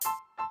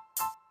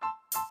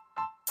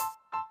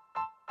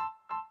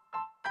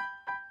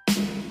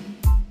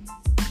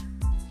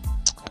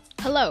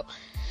hello.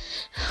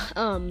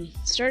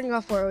 Starting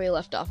off where we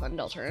left off on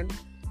Deltarune.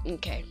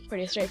 Okay,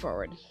 pretty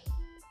straightforward.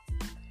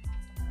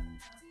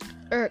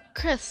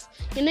 Chris,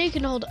 you know you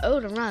can hold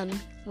O to run.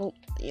 Well,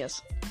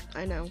 yes,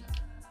 I know.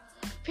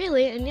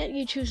 Really, and yet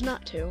you choose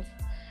not to.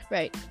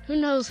 Right, who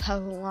knows how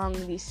long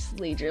these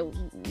leisurely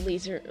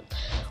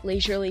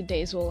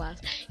days will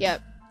last. Yeah,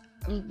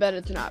 I bet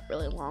it's not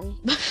really long.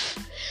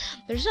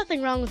 There's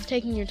nothing wrong with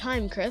taking your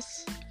time,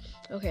 Chris.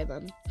 Okay,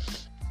 then.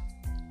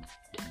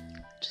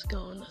 Just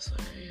going this way.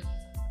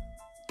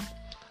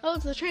 Oh,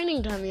 it's the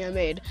training dummy I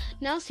made.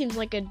 Now seems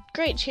like a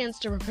great chance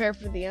to prepare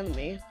for the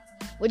enemy.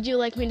 Would you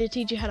like me to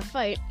teach you how to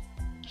fight?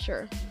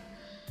 Sure.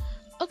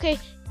 Okay,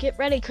 get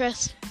ready,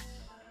 Chris.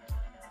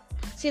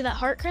 See that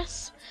heart,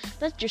 Chris?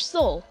 That's your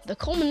soul, the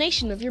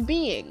culmination of your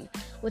being.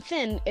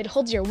 Within, it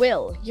holds your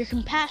will, your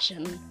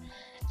compassion,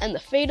 and the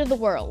fate of the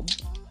world.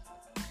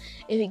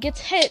 If it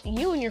gets hit,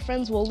 you and your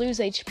friends will lose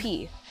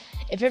HP.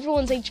 If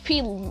everyone's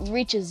HP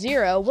reaches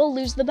 0, we'll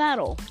lose the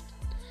battle.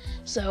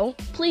 So,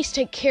 please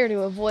take care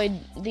to avoid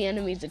the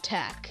enemy's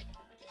attack.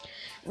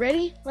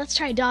 Ready? Let's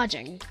try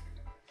dodging.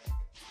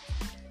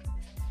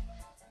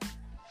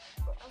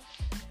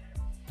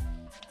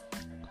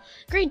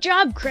 Great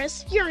job,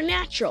 Chris. You're a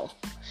natural.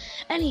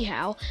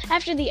 Anyhow,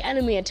 after the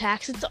enemy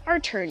attacks, it's our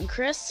turn,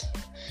 Chris.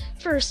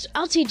 First,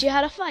 I'll teach you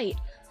how to fight.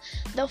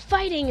 Though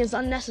fighting is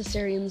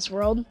unnecessary in this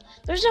world,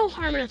 there's no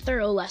harm in a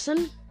thorough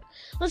lesson.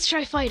 Let's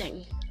try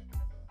fighting.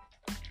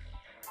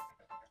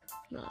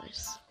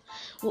 Nice.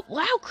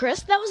 Wow,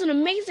 Chris, that was an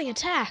amazing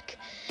attack.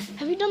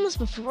 Have you done this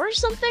before or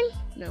something?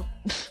 No.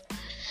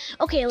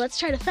 Okay, let's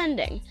try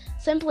defending.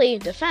 Simply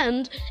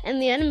defend,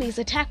 and the enemy's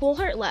attack will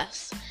hurt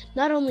less.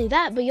 Not only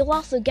that, but you'll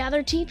also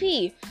gather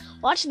TP.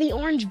 Watch the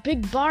orange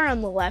big bar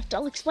on the left.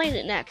 I'll explain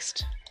it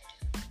next.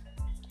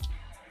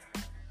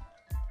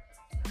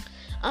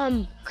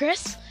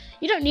 Chris,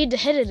 you don't need to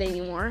hit it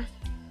anymore.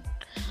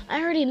 I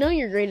already know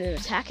you're great at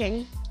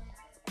attacking.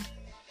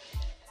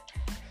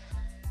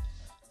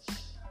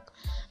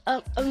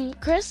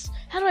 Chris,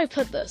 how do I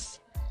put this?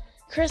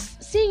 Chris,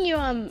 seeing you,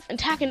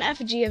 attack an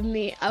effigy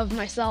of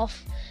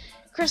myself.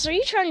 Chris, are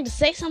you trying to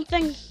say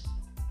something?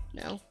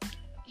 No.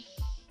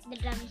 The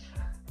dummy.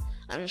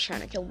 I'm just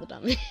trying to kill the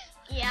dummy.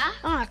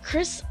 Yeah?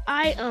 Chris,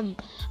 I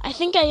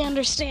think I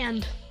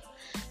understand.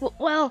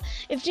 Well,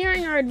 if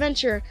during our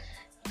adventure,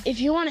 if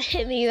you want to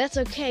hit me, that's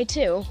okay,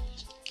 too.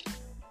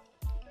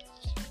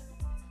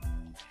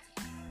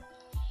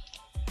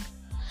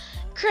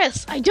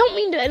 Chris, I don't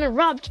mean to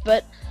interrupt,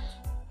 but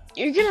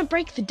you're gonna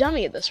break the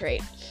dummy at this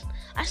rate.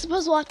 I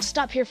suppose we'll have to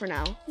stop here for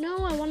now.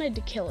 No, I wanted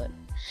to kill it.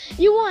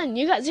 You won!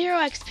 You got 0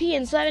 XP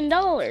and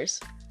 $7.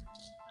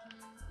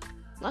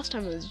 Last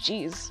time it was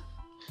G's.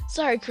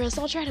 Sorry, Chris,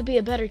 I'll try to be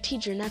a better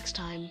teacher next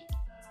time.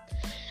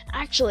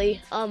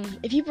 Actually,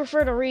 if you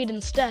prefer to read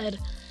instead,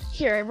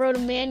 here, I wrote a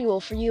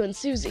manual for you and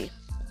Susie.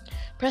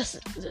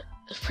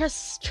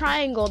 Press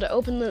triangle to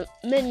open the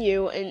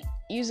menu and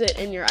use it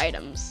in your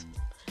items.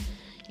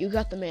 You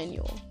got the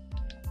manual.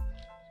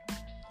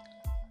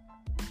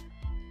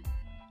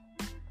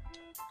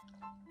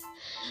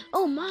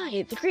 Oh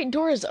my, the great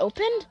door is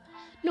opened?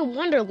 No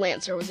wonder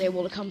Lancer was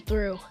able to come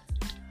through.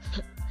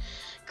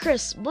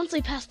 Chris, once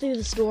we pass through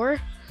this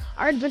door,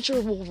 our adventure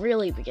will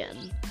really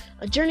begin.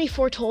 A journey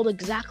foretold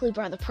exactly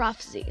by the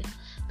prophecy.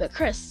 But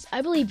Chris,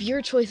 I believe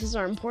your choices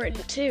are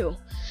important too.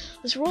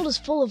 This world is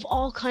full of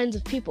all kinds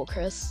of people,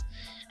 Chris.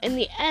 In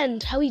the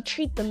end, how we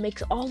treat them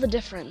makes all the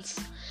difference.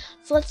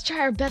 So let's try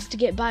our best to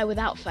get by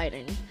without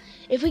fighting.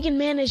 If we can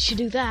manage to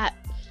do that,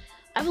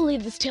 I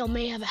believe this tale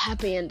may have a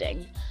happy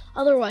ending.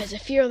 Otherwise, I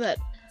fear that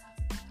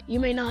you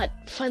may not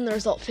find the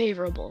result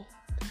favorable.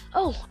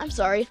 Oh, I'm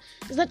sorry.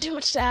 Is that too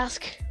much to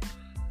ask?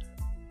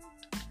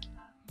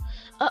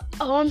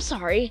 Oh, I'm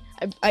sorry.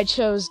 I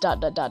chose ...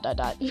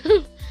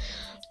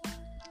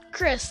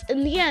 Chris,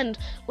 in the end,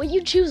 what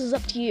you choose is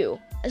up to you.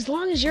 As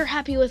long as you're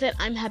happy with it,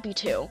 I'm happy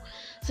too.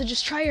 So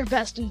just try your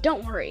best and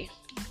don't worry.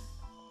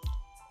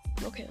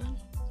 Okay then.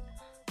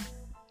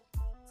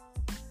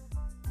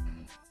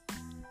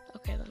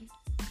 Okay then.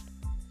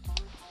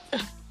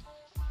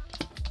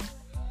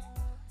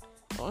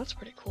 Oh, that's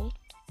pretty cool.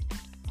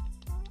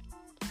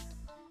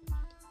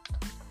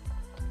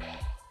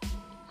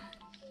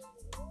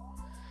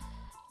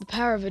 The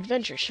power of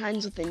adventure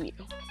shines within you.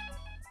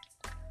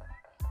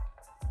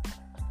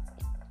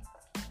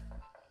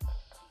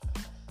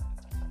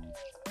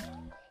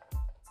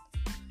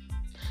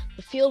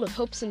 The field of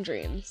hopes and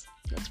dreams.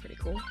 That's pretty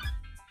cool.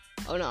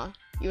 Oh no,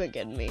 you ain't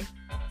getting me.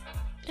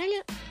 Dang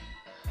it.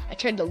 I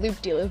tried to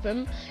loop-de-loop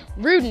him.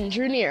 Rudin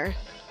drew near.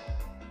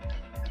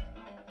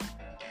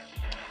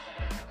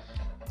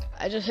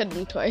 I just hit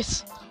him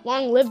twice.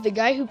 Long live the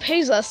guy who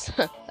pays us.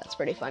 That's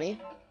pretty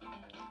funny.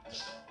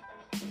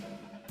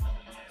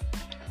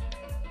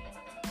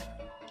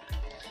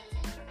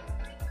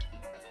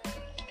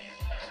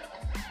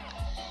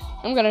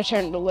 I'm gonna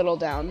turn it a little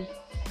down.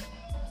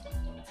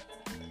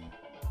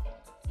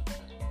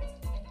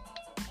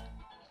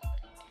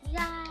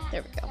 Yeah.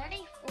 There we go.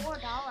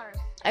 $34.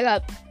 I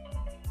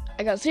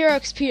got 0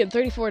 XP and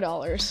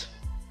 $34.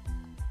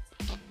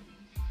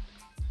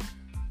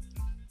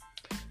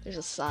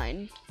 There's a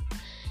sign.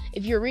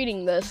 If you're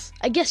reading this,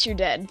 I guess you're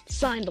dead.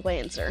 Signed,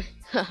 Lancer.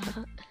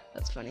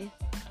 That's funny.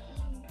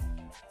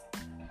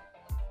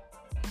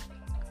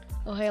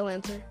 Oh, hey,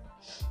 Lancer.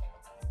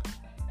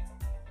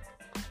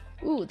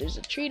 Ooh, there's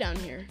a tree down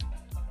here.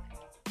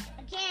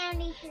 A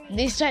candy tree.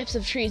 These types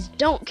of trees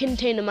don't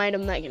contain an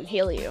item that can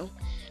heal you.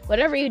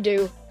 Whatever you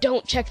do,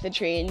 don't check the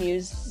tree and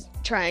use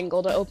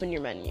triangle to open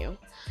your menu.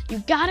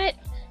 You got it?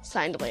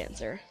 Signed,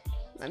 Lancer.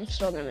 I'm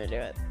still gonna do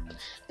it.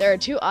 There are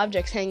 2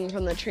 objects hanging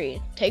from the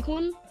tree. Take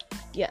one?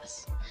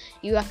 Yes.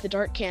 You got the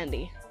dark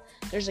candy.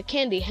 There's a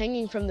candy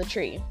hanging from the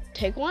tree.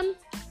 Take one?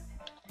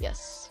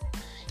 Yes.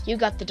 You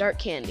got the dark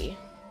candy.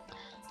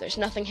 There's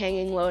nothing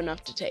hanging low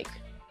enough to take.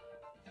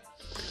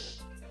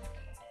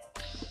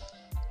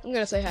 I'm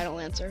gonna say hi to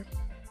Lancer.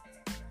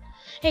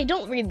 Hey,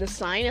 don't read the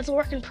sign. It's a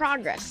work in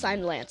progress.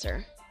 Signed,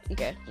 Lancer.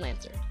 Okay,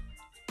 Lancer.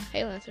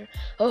 Hey, Lancer.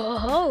 Oh,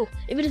 ho, ho.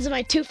 If it is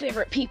my 2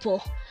 favorite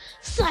people.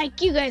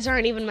 Psych, you guys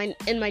aren't even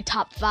in my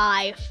top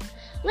 5.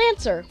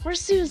 Lancer,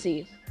 where's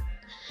Susie?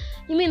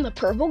 You mean the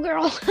purple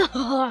girl?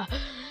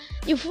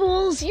 You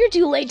fools, you're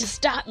too late to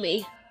stop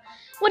me.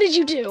 What did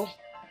you do?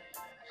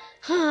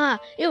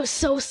 It was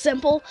so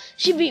simple.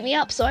 She beat me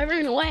up, so I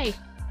ran away.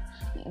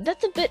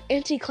 That's a bit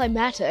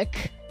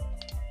anticlimactic.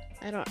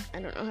 I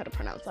don't know how to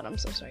pronounce that. I'm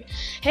so sorry.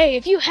 Hey,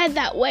 if you head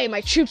that way,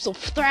 my troops will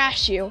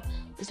thrash you.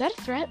 Is that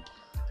a threat?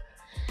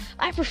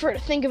 I prefer to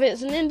think of it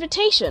as an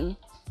invitation.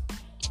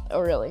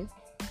 Oh, really?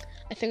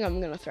 I think I'm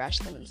gonna thrash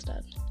them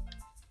instead.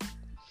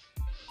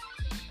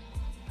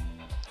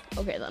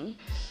 Okay, then.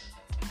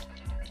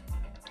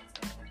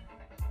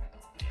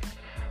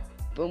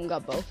 Boom,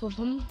 got both of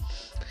them.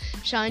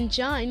 Shine,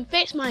 shine,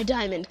 face my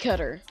diamond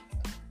cutter.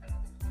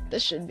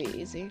 This should be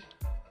easy.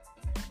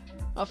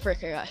 Oh,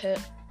 frick, I got hit.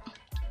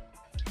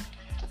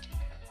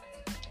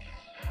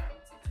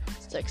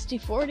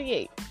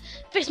 60-48.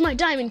 Face my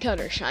diamond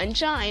cutter. Shine,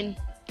 shine.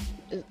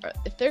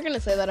 If they're gonna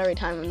say that every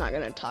time, I'm not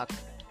gonna talk.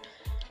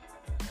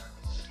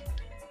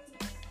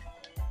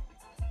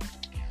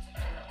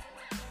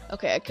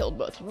 Okay, I killed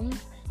both of them.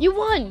 You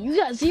won! You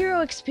got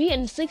 0 XP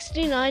and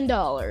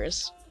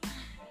 $69.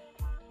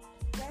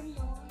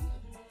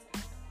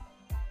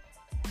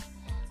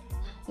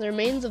 The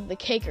remains of the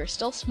cake are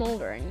still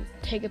smoldering.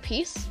 Take a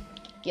piece?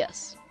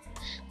 Yes.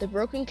 The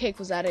broken cake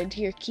was added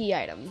to your key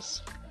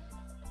items.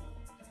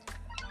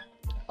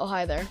 Oh,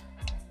 hi there.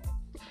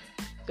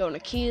 Gonna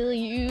kill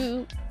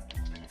you.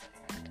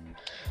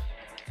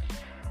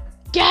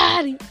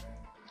 Got him!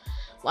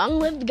 Long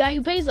live the guy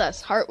who pays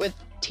us. Heart with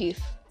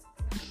teeth.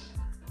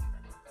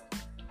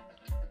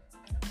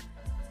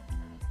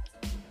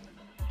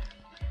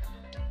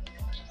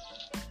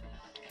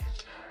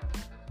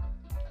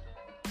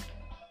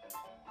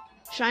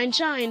 Shine,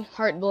 shine.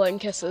 Heart blowing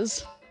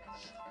kisses.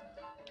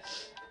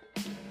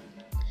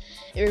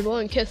 If you're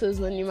blowing kisses,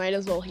 then you might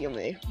as well heal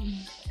me.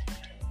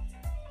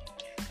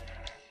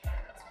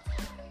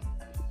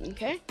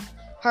 Okay.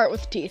 Heart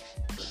with teeth.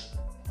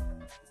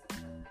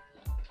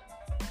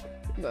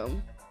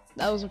 Boom.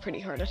 That was a pretty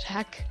hard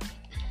attack.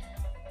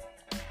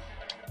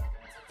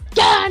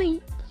 Got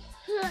him!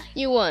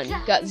 You won.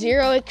 Got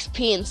 0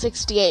 XP and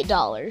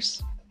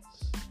 $68.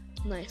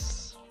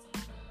 Nice.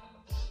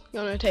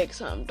 Gonna take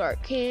some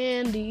dark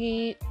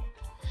candy.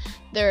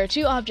 There are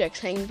 2 objects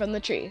hanging from the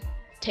tree.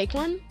 Take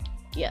one?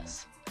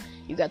 Yes.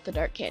 You got the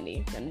dark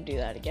candy. Gonna do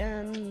that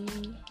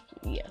again.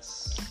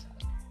 Yes.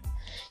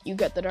 You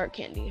got the dark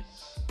candy.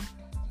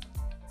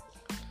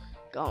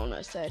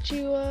 Gonna set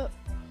you up.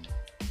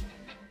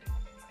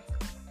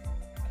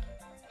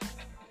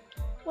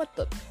 What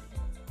the?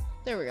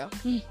 There we go.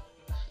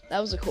 That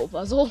was a cool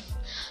puzzle.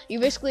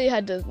 You basically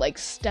had to, like,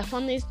 step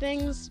on these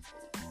things,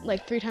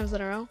 like, 3 times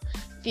in a row.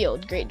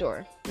 Field, great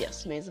door.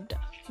 Yes, maze of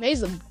death.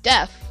 Maze of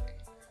death?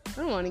 I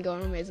don't want to go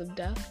in a maze of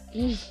death.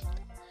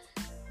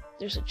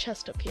 There's a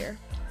chest up here.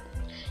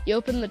 You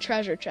open the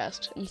treasure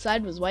chest.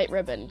 Inside was white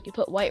ribbon. You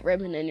put white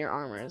ribbon in your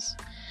armors.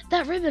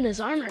 That ribbon is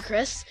armor,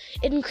 Chris.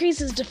 It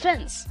increases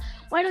defense.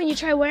 Why don't you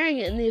try wearing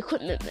it in the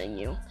equipment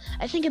menu?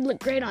 I think it'd look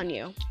great on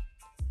you.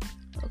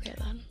 Okay,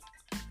 then.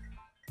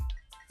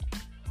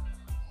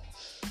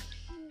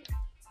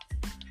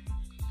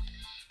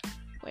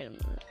 Wait a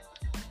minute.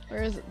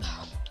 Where is it, though?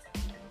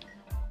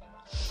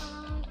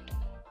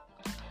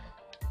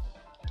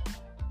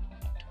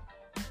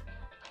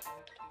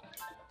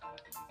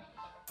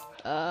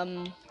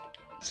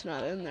 It's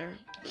not in there.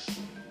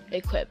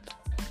 Equip.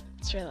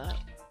 Let's try that.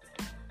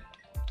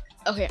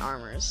 Okay,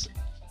 armors.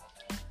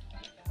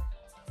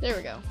 There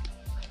we go.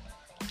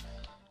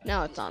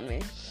 Now it's on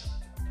me.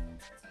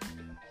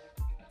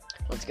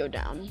 Let's go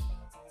down.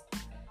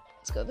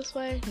 Let's go this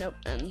way. Nope,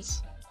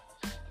 ends.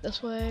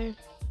 This way.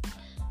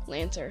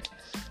 Lancer.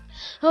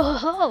 Oh,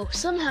 ho, ho,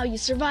 somehow you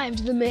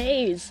survived the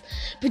maze.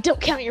 But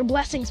don't count your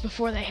blessings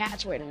before they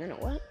hatch. Wait a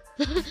minute, what?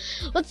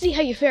 Let's see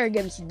how you fare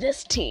against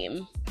this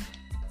team.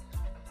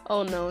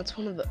 Oh no, it's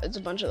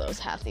a bunch of those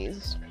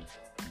hathies.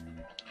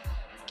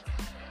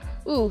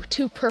 Ooh,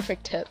 2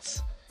 perfect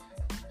hits.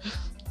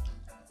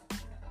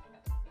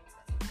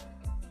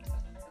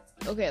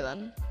 Okay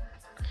then.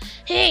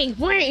 Hey,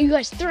 why aren't you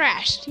guys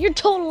thrashed? You're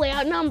totally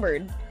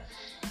outnumbered.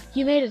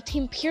 You made a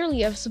team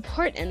purely of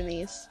support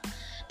enemies.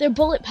 Their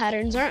bullet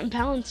patterns aren't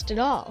balanced at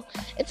all.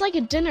 It's like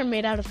a dinner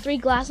made out of 3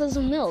 glasses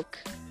of milk. ...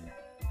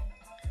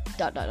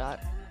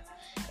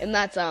 And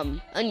that's,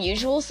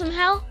 unusual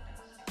somehow?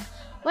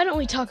 Why don't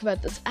we talk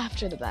about this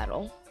after the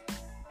battle?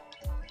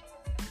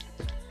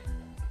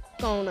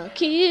 Gonna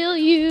kill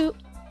you.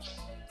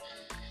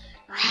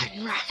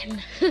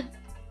 Run.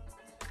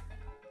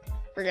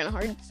 We're gonna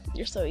hard.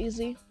 You're so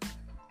easy.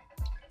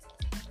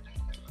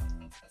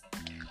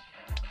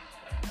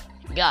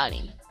 Got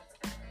him.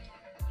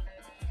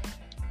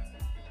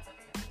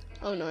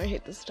 Oh no, I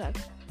hate this attack.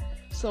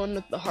 Someone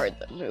with the heart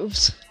that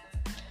moves.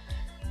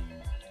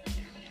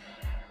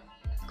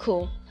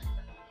 Cool.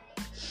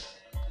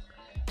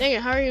 Dang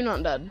it, how are you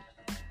not dead?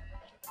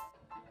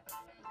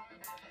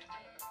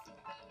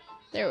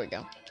 There we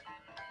go.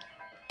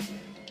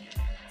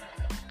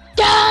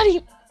 Got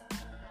him!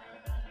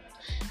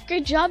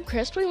 Great job,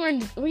 Chris. We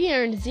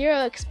earned 0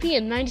 XP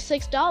and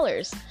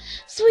 $96.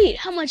 Sweet,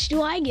 how much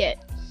do I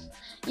get?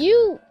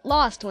 You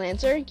lost,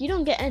 Lancer. You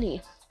don't get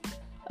any.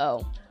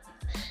 Oh.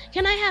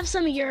 Can I have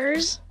some of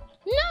yours?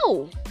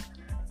 No!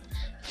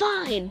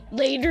 Fine,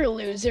 later,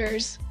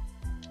 losers.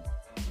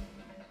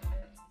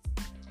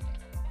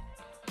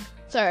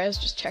 Sorry, I was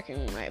just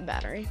checking my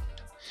battery.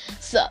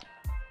 Sup?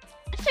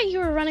 I thought you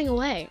were running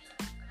away.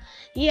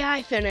 Yeah,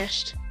 I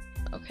finished.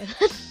 Okay.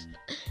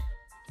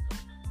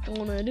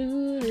 Gonna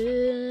do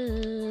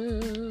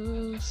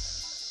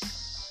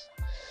this.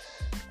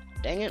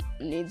 Dang it,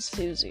 needs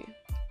Susie.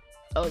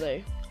 Oh,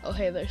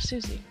 hey, there's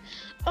Susie.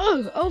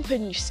 Oh,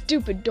 open, you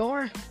stupid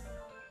door.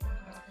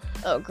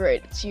 Oh,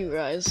 great, it's you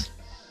guys.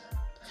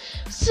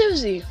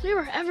 Susie, we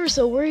were ever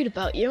so worried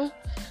about you.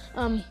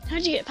 How'd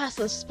you get past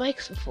those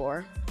spikes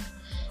before?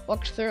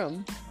 Walked through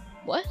them.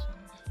 What?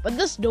 But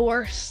this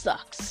door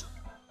sucks.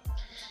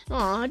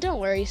 Aw, don't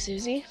worry,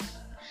 Susie.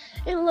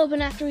 It'll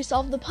open after we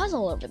solve the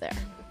puzzle over there.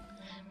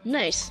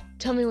 Nice.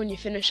 Tell me when you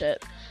finish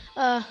it.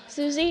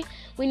 Susie,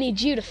 we need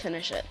you to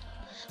finish it.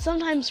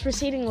 Sometimes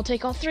proceeding will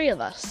take all 3 of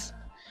us.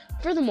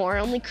 Furthermore,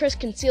 only Chris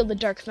can seal the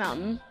dark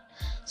fountain.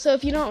 So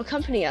if you don't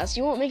accompany us,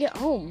 you won't make it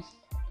home. ...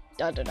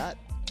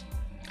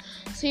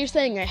 So you're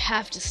saying I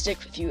have to stick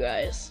with you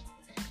guys?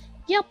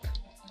 Yep. ...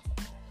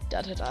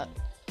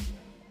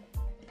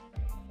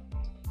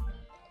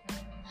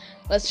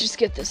 Let's just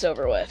get this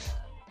over with.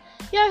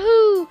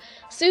 Yahoo!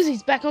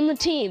 Susie's back on the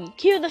team.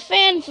 Cue the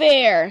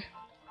fanfare!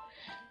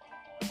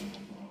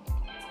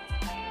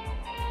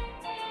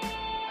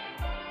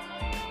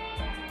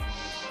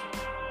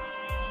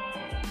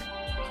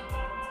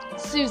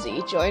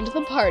 Susie joined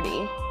the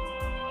party.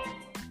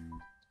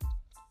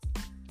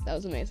 That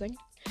was amazing. ...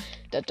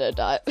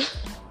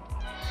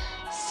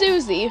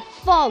 Susie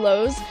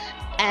follows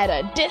at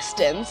a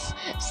distance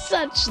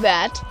such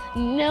that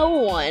no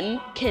one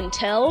can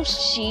tell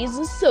she's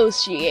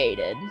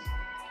associated.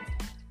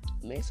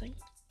 Amazing.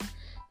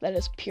 That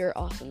is pure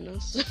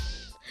awesomeness.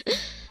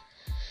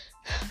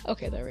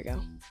 Okay, there we go.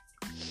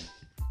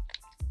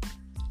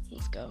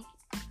 Let's go.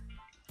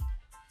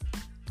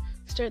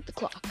 Start the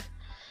clock.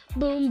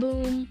 Boom,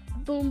 boom,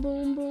 boom,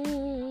 boom,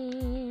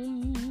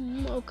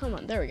 boom. Oh, come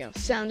on. There we go.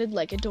 Sounded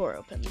like a door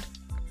opened.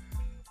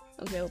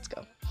 Okay, let's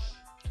go.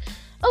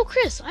 Oh,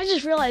 Chris, I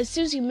just realized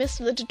Susie missed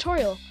the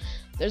tutorial.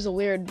 There's a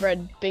weird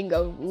red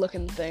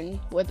bingo-looking thing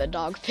with a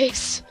dog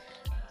face.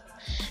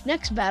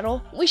 Next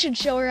battle, we should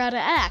show her how to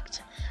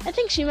act. I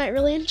think she might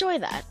really enjoy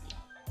that.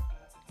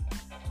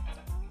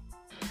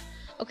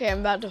 Okay, I'm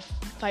about to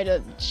fight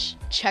a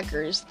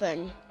checkers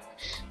thing.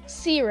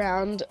 C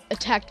round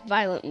attacked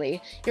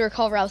violently. You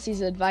recall Rousey's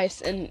advice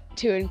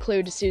to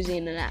include Susie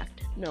in an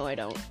act. No, I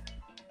don't.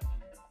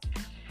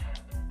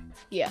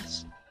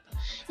 Yes.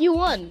 You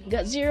won.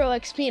 Got 0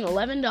 XP and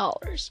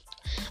 $11.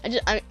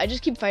 I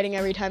just keep fighting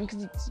every time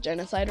because it's a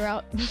genocide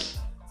route.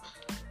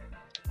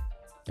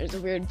 There's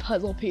a weird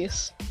puzzle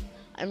piece.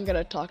 I'm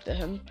gonna talk to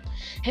him.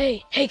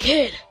 Hey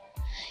kid!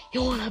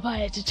 You wanna buy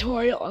a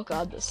tutorial? Oh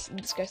god, this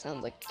guy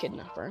sounds like a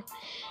kidnapper.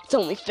 It's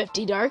only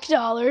 $50 dark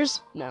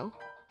dollars. No.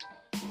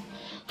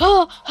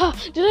 Oh,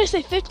 did I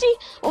say 50?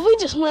 Well, we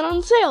just went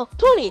on sale.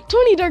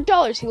 20 dark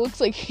dollars. He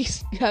looks like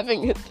he's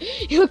having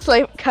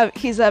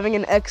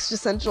an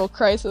existential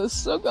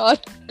crisis. Oh god.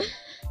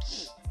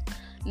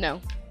 No.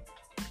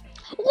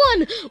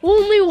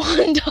 Only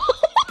 $1.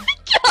 Oh my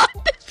god,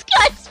 this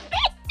guy's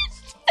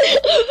face.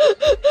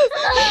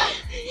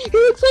 He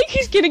looks like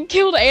he's getting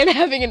killed and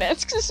having an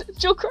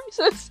existential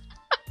crisis.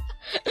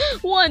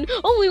 Only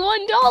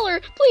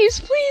 $1.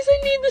 Please,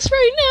 I need this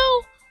right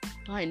now.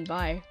 Fine,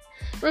 bye.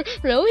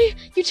 Really?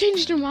 You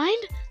changed your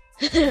mind?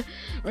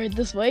 Right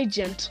this way,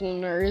 gentle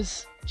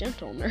nurse.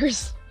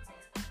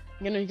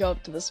 I'm gonna go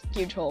up to this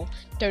huge hole.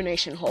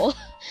 Donation hole.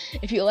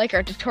 If you like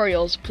our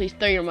tutorials, please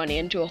throw your money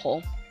into a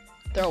hole.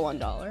 Throw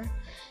 $1.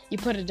 You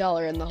put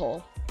 $1 in the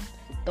hole.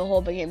 The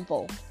hole became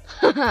full.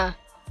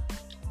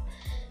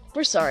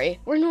 We're sorry.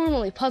 We're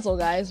normally puzzle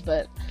guys,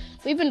 but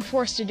We've been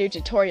forced to do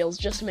tutorials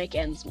just to make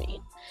ends meet.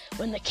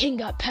 When the king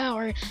got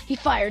power, he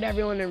fired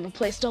everyone and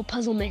replaced all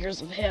puzzle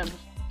makers with him.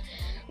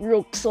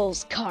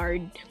 Roxel's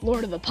card,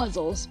 Lord of the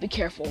Puzzles. Be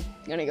careful.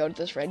 I'm gonna go to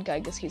this red guy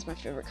because he's my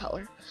favorite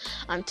color.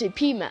 I'm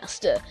TP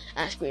Master.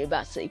 Ask me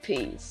about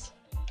CPs.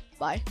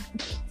 Bye.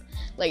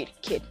 Lady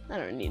kid, I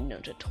don't need no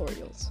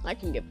tutorials. I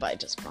can get by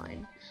just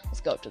fine.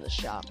 Let's go up to the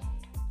shop.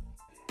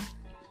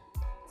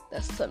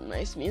 That's some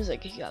nice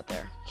music he got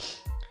there.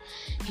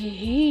 Hee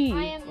hee.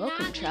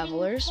 Welcome,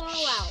 travelers.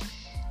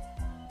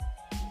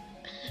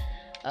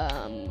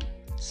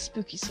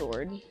 Spooky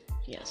sword.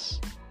 Yes.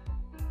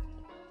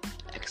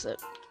 Exit.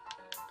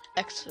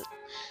 Exit.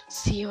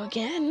 See you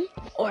again,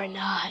 or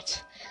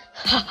not.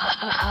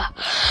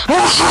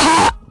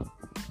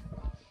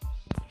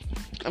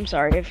 I'm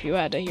sorry if you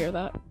had to hear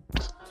that.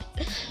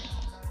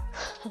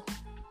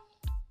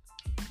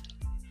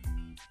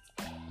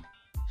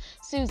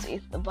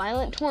 Susie, the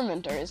violent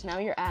tormentor, is now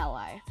your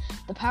ally.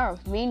 The power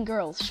of mean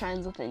girls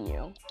shines within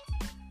you.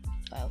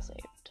 File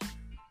saved.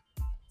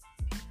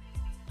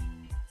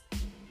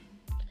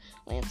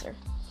 Lancer.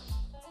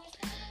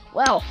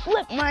 Well,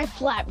 flip my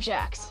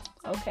flapjacks.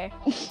 Okay.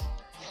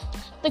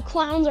 The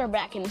clowns are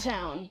back in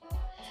town.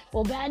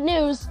 Well, bad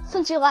news.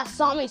 Since you last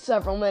saw me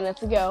several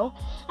minutes ago,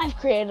 I've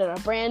created a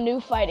brand new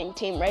fighting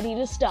team ready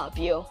to stop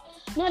you.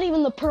 Not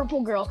even the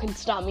purple girl can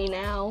stop me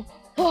now.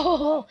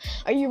 Oh,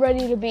 are you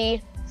ready to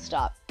be...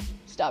 Stop.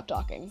 Stop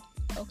talking.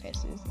 Okay,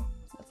 Susie.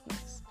 That's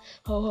nice.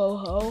 Ho, ho,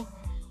 ho.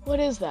 What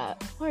is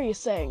that? Why are you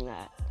saying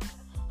that?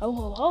 Ho,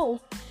 ho, ho.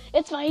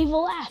 It's my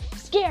evil laugh.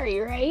 Scary,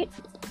 right?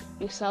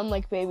 You sound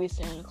like baby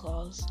Santa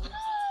Claus.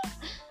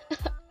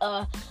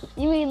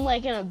 You mean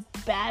like in a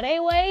bad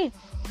A way?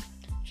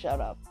 Shut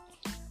up.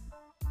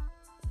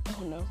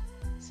 Oh no.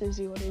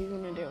 Susie, what are you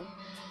gonna do?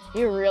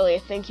 You really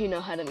think you know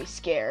how to be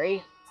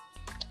scary?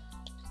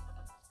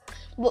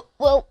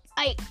 Well,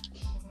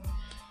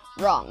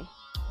 Wrong.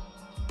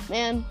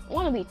 Man,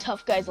 wannabe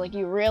tough guys like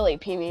you really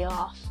pee me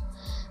off.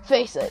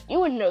 Face it, you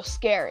wouldn't know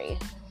scary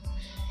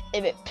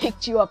if it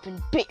picked you up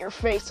and bit your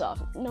face off.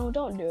 No,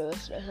 don't do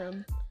this to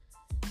him.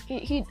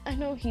 I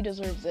know he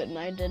deserves it and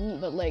I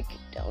didn't, but like,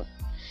 don't.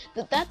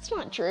 That's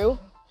not true.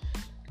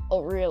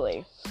 Oh,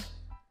 really?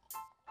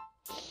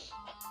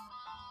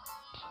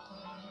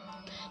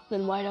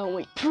 Then why don't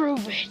we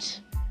prove it?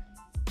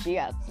 She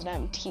got the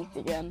damn teeth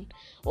again.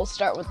 We'll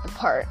start with the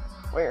part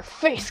where your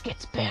face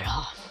gets bit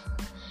off.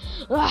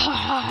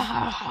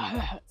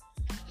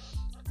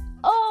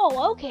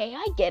 Oh, okay,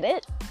 I get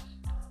it.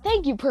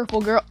 Thank you,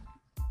 purple girl.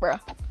 Bruh.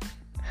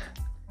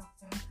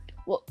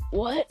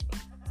 What?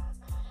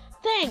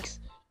 Thanks.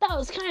 That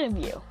was kind of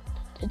you.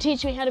 To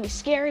teach me how to be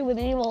scary with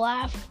an evil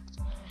laugh.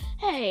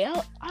 Hey,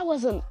 I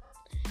wasn't.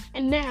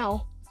 And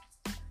now,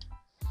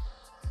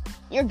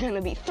 you're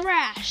gonna be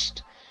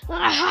thrashed.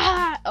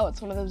 Oh,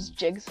 it's one of those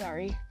jigs,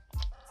 sorry.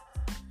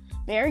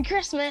 Merry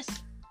Christmas.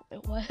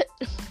 Wait, what?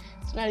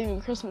 It's not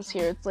even Christmas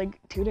here. It's like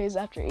 2 days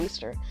after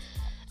Easter.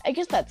 I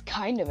guess that's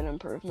kind of an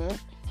improvement.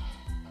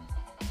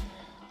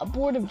 A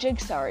board of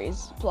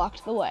jigsaws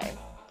blocked the way.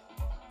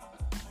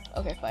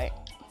 Okay, fight.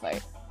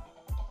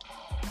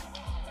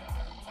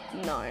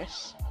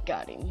 Nice.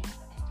 Got him.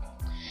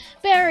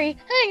 Barry,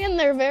 hang in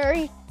there,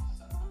 Barry.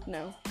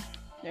 No.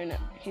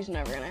 He's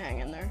never gonna hang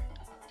in there.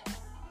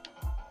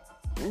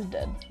 He's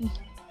dead.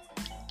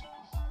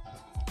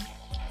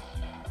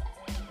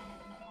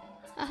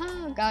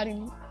 Aha, got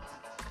him.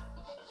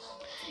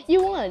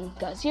 You won.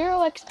 Got 0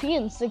 XP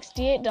and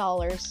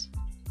 $68.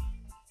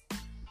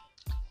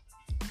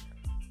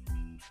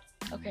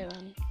 Okay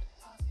then.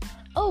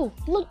 Oh,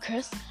 look,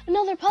 Chris.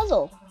 Another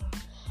puzzle.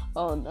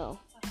 Oh no.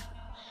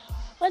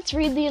 Let's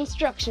read the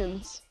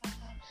instructions.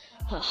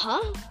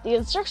 The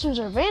instructions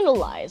are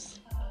vandalized.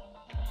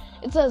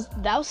 It says,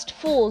 "Thou'st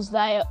fools,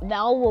 thou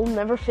will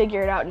never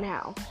figure it out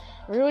now."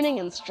 Ruining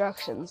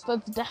instructions.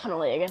 That's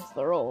definitely against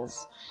the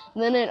rules.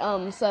 And then it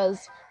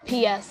says,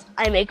 "P.S.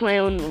 I make my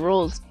own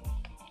rules."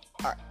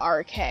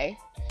 RK.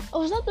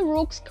 Oh, is that the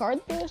Rogue's card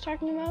that I was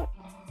talking about?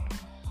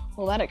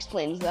 Well, that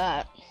explains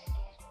that.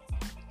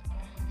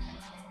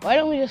 Why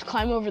don't we just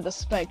climb over the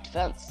spiked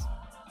fence?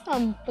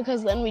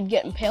 Because then we'd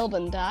get impaled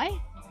and die?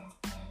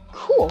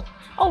 Cool.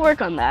 I'll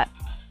work on that.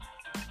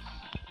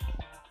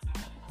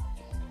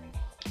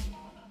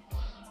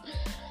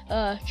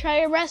 Try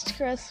your best,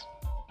 Chris.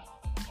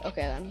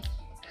 Okay, then.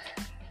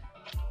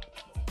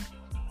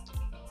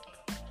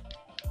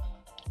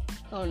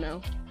 Oh,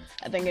 no.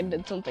 I think I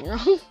did something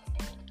wrong.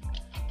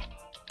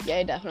 Yeah,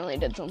 I definitely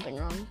did something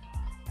wrong.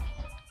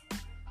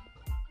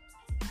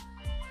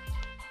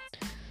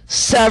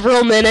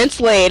 Several minutes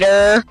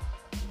later.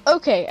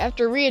 Okay,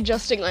 after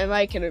readjusting my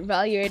mic and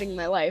evaluating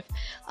my life,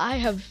 I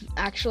have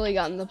actually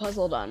gotten the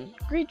puzzle done.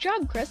 Great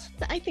job, Chris.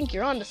 I think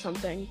you're onto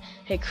something.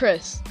 Hey,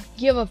 Chris,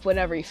 give up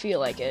whenever you feel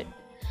like it.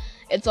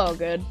 It's all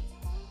good.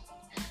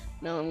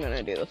 Now I'm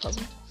gonna do the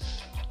puzzle.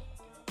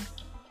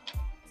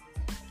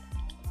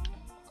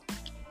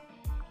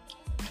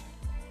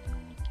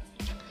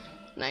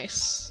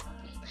 Nice.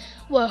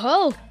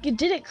 Whoa, you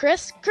did it,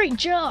 Chris. Great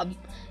job.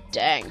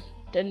 Dang,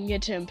 didn't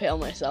get to impale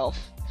myself.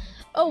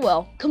 Oh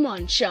well, come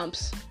on,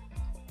 chumps.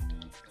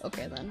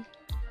 Okay then.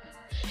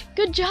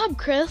 Good job,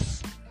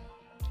 Chris.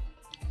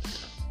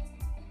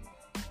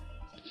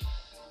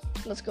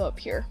 Let's go up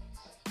here.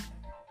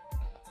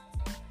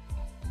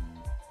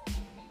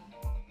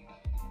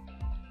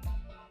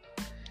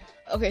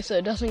 Okay, so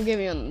it doesn't give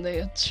you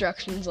the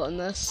instructions on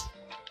this.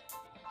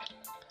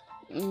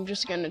 I'm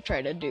just gonna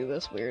try to do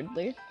this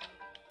weirdly.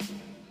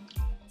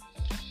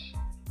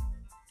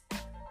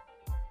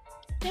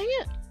 Dang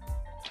it.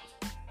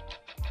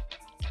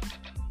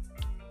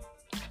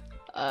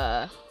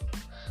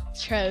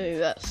 Let's try to do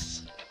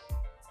this.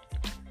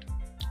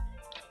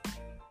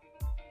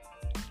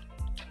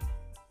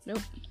 Nope.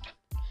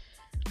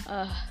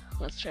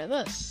 Let's try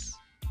this.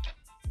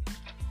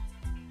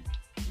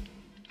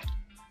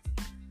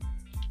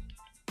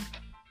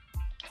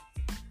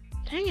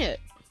 Dang it.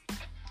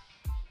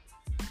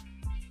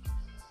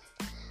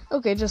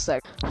 Okay, just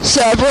a sec.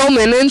 Several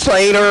minutes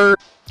later.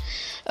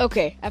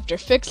 Okay, after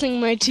fixing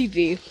my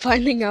TV,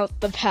 finding out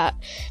the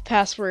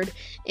password,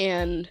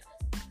 and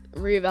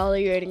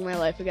reevaluating my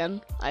life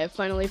again, I have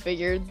finally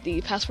figured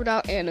the password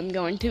out and I'm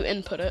going to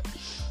input it.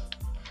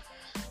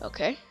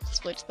 Okay,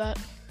 switch that.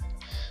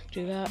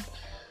 Do that.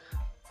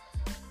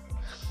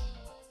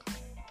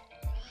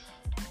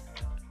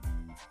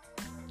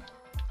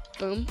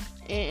 Boom.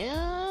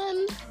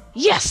 And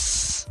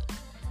yes!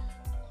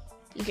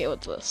 Okay,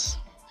 what's this?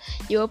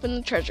 You open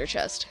the treasure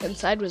chest.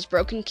 Inside was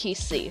broken key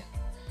C.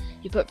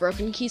 You put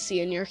broken key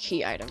C in your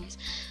key items.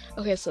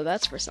 Okay, so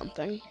that's for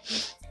something.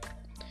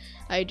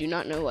 I do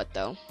not know what,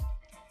 though.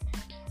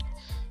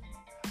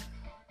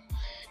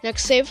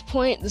 Next save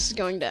point, this is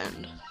going to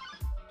end.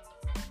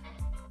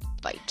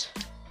 Fight.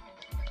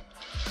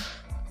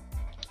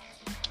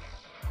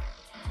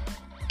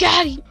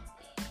 Got him!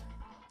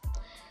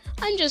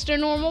 I'm just a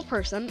normal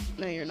person.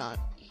 No, you're not.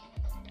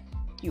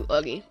 You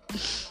uggy.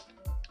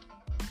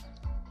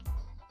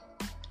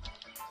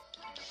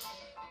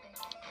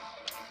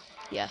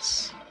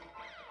 Yes.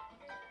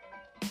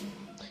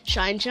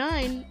 Shine,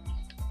 shine.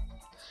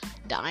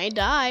 Die,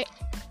 die.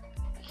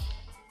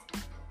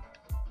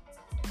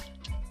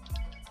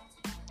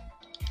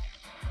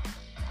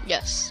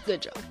 Yes,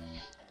 good job.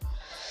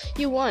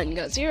 You won.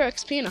 Got 0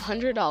 XP and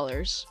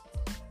 $100.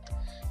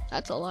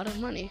 That's a lot of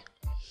money.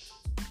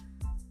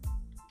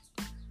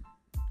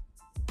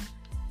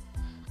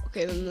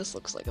 Okay, then this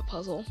looks like a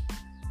puzzle.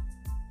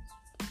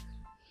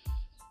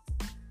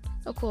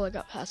 Oh cool, I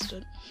got past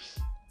it.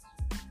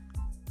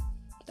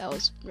 That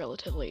was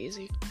relatively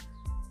easy.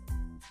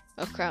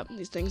 Oh crap,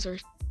 these things are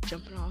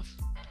jumping off.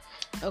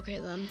 Okay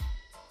then.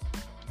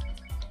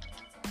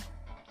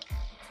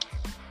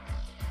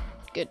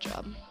 Good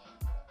job.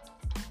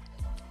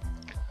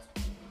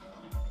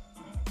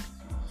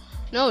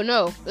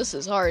 No, this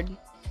is hard.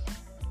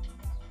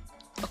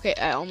 Okay,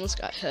 I almost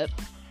got hit.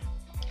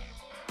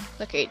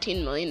 Like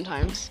 18 million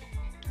times.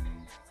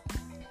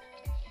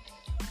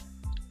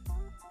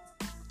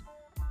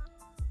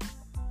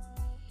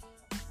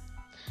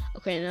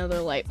 Okay, another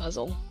light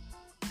puzzle.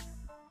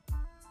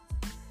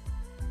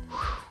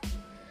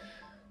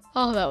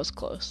 Oh, that was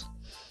close.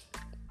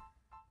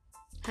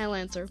 Hi,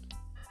 Lancer.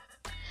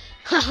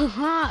 Ha ha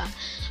ha!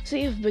 So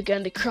you've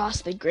begun to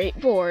cross the Great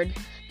Board,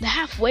 the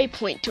halfway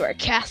point to our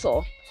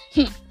castle.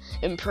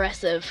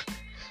 Impressive.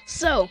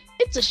 So,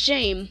 it's a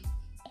shame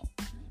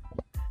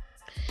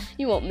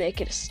you won't make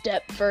it a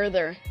step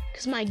further,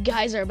 because my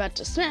guys are about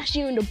to smash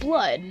you into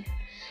blood.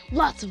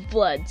 Lots of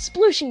blood,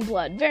 splooshing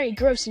blood, very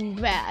gross and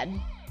bad.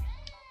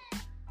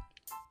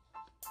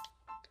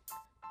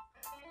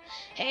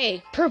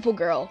 Hey, purple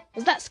girl,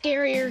 is that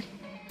scarier?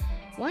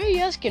 Why are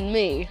you asking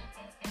me?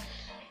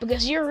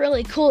 Because you're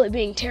really cool at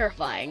being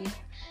terrifying.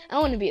 I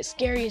want to be as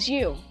scary as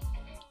you.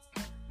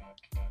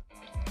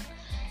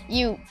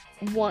 You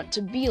want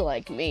to be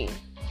like me.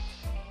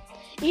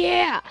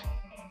 Yeah!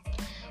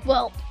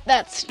 Well,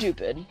 that's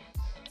stupid.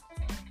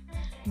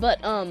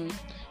 But,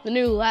 the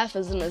new laugh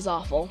isn't as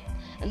awful.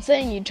 And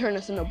saying you'd turn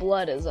us into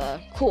blood is,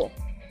 cool.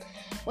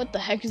 What the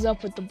heck is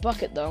up with the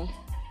bucket, though?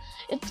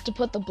 It's to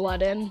put the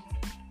blood in.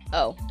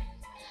 Oh.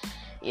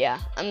 Yeah,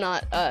 I'm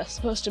not,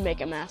 supposed to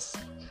make a mess.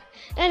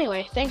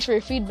 Anyway, thanks for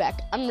your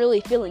feedback. I'm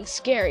really feeling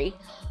scary.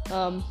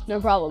 No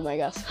problem, I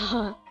guess.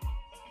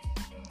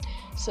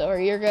 So, are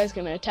you guys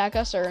gonna attack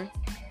us, or?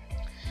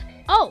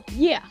 Oh,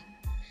 yeah!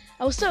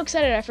 I was so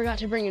excited I forgot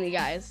to bring any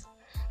guys.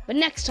 But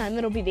next time,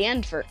 it'll be the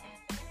end for...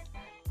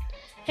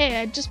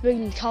 Hey, I've just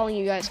been calling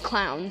you guys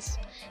clowns.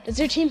 Does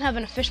your team have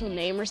an official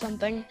name or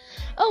something?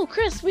 Oh,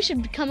 Chris, we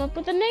should come up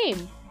with a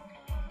name.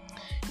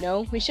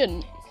 No, we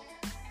shouldn't.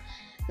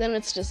 Then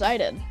it's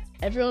decided.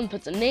 Everyone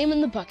puts a name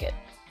in the bucket.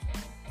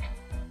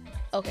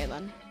 Okay,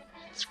 then.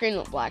 The screen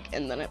went black,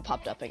 and then it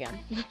popped up again.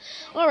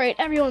 Alright,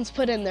 everyone's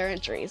put in their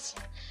entries.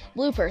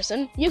 Blue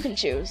person, you can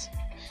choose.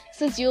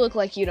 Since you look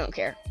like you don't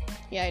care.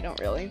 Yeah, I don't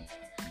really.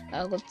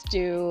 Let's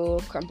do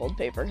crumpled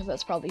paper, because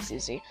that's probably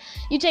Susie.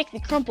 You take the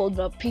crumpled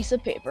up piece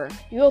of paper.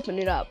 You open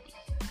it up.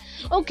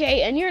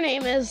 Okay, and your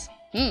name is...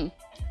 I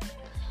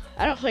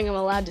don't think I'm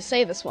allowed to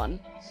say this one.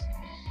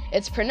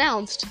 It's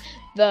pronounced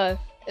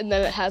and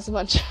then it has a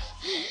bunch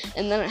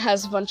And then it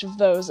has a bunch of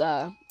those,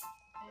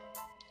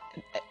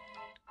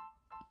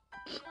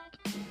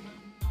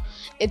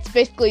 it's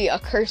basically a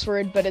curse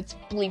word, but it's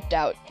bleeped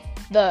out.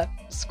 The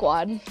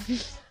squad.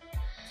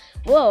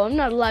 Whoa, I'm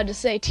not allowed to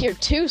say tier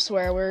 2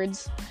 swear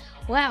words.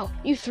 Wow,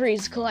 you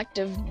three's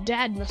collective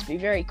dad must be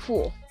very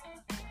cool.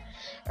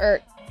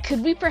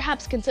 Could we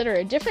perhaps consider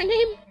a different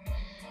name?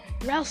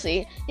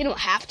 Rousey, you don't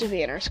have to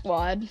be in our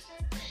squad.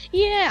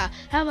 Yeah,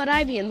 how about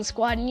I be in the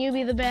squad and you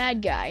be the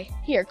bad guy?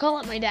 Here, call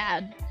up my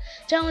dad.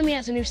 Tell him he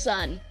has a new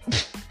son.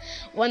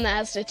 One that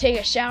has to take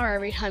a shower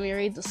every time he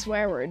reads a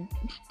swear word.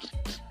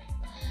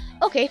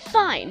 Okay,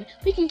 fine.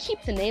 We can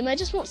keep the name, I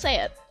just won't say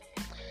it.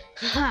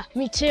 Haha,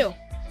 me too.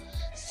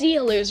 See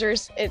ya,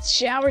 losers. It's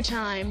shower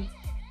time.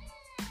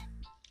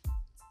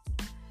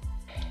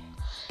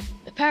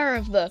 The power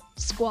of the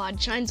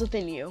squad shines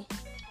within you.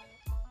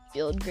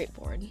 Field Great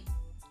Board.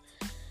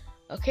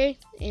 Okay,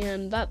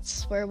 and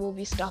that's where we'll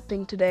be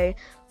stopping today.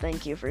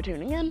 Thank you for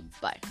tuning in.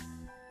 Bye.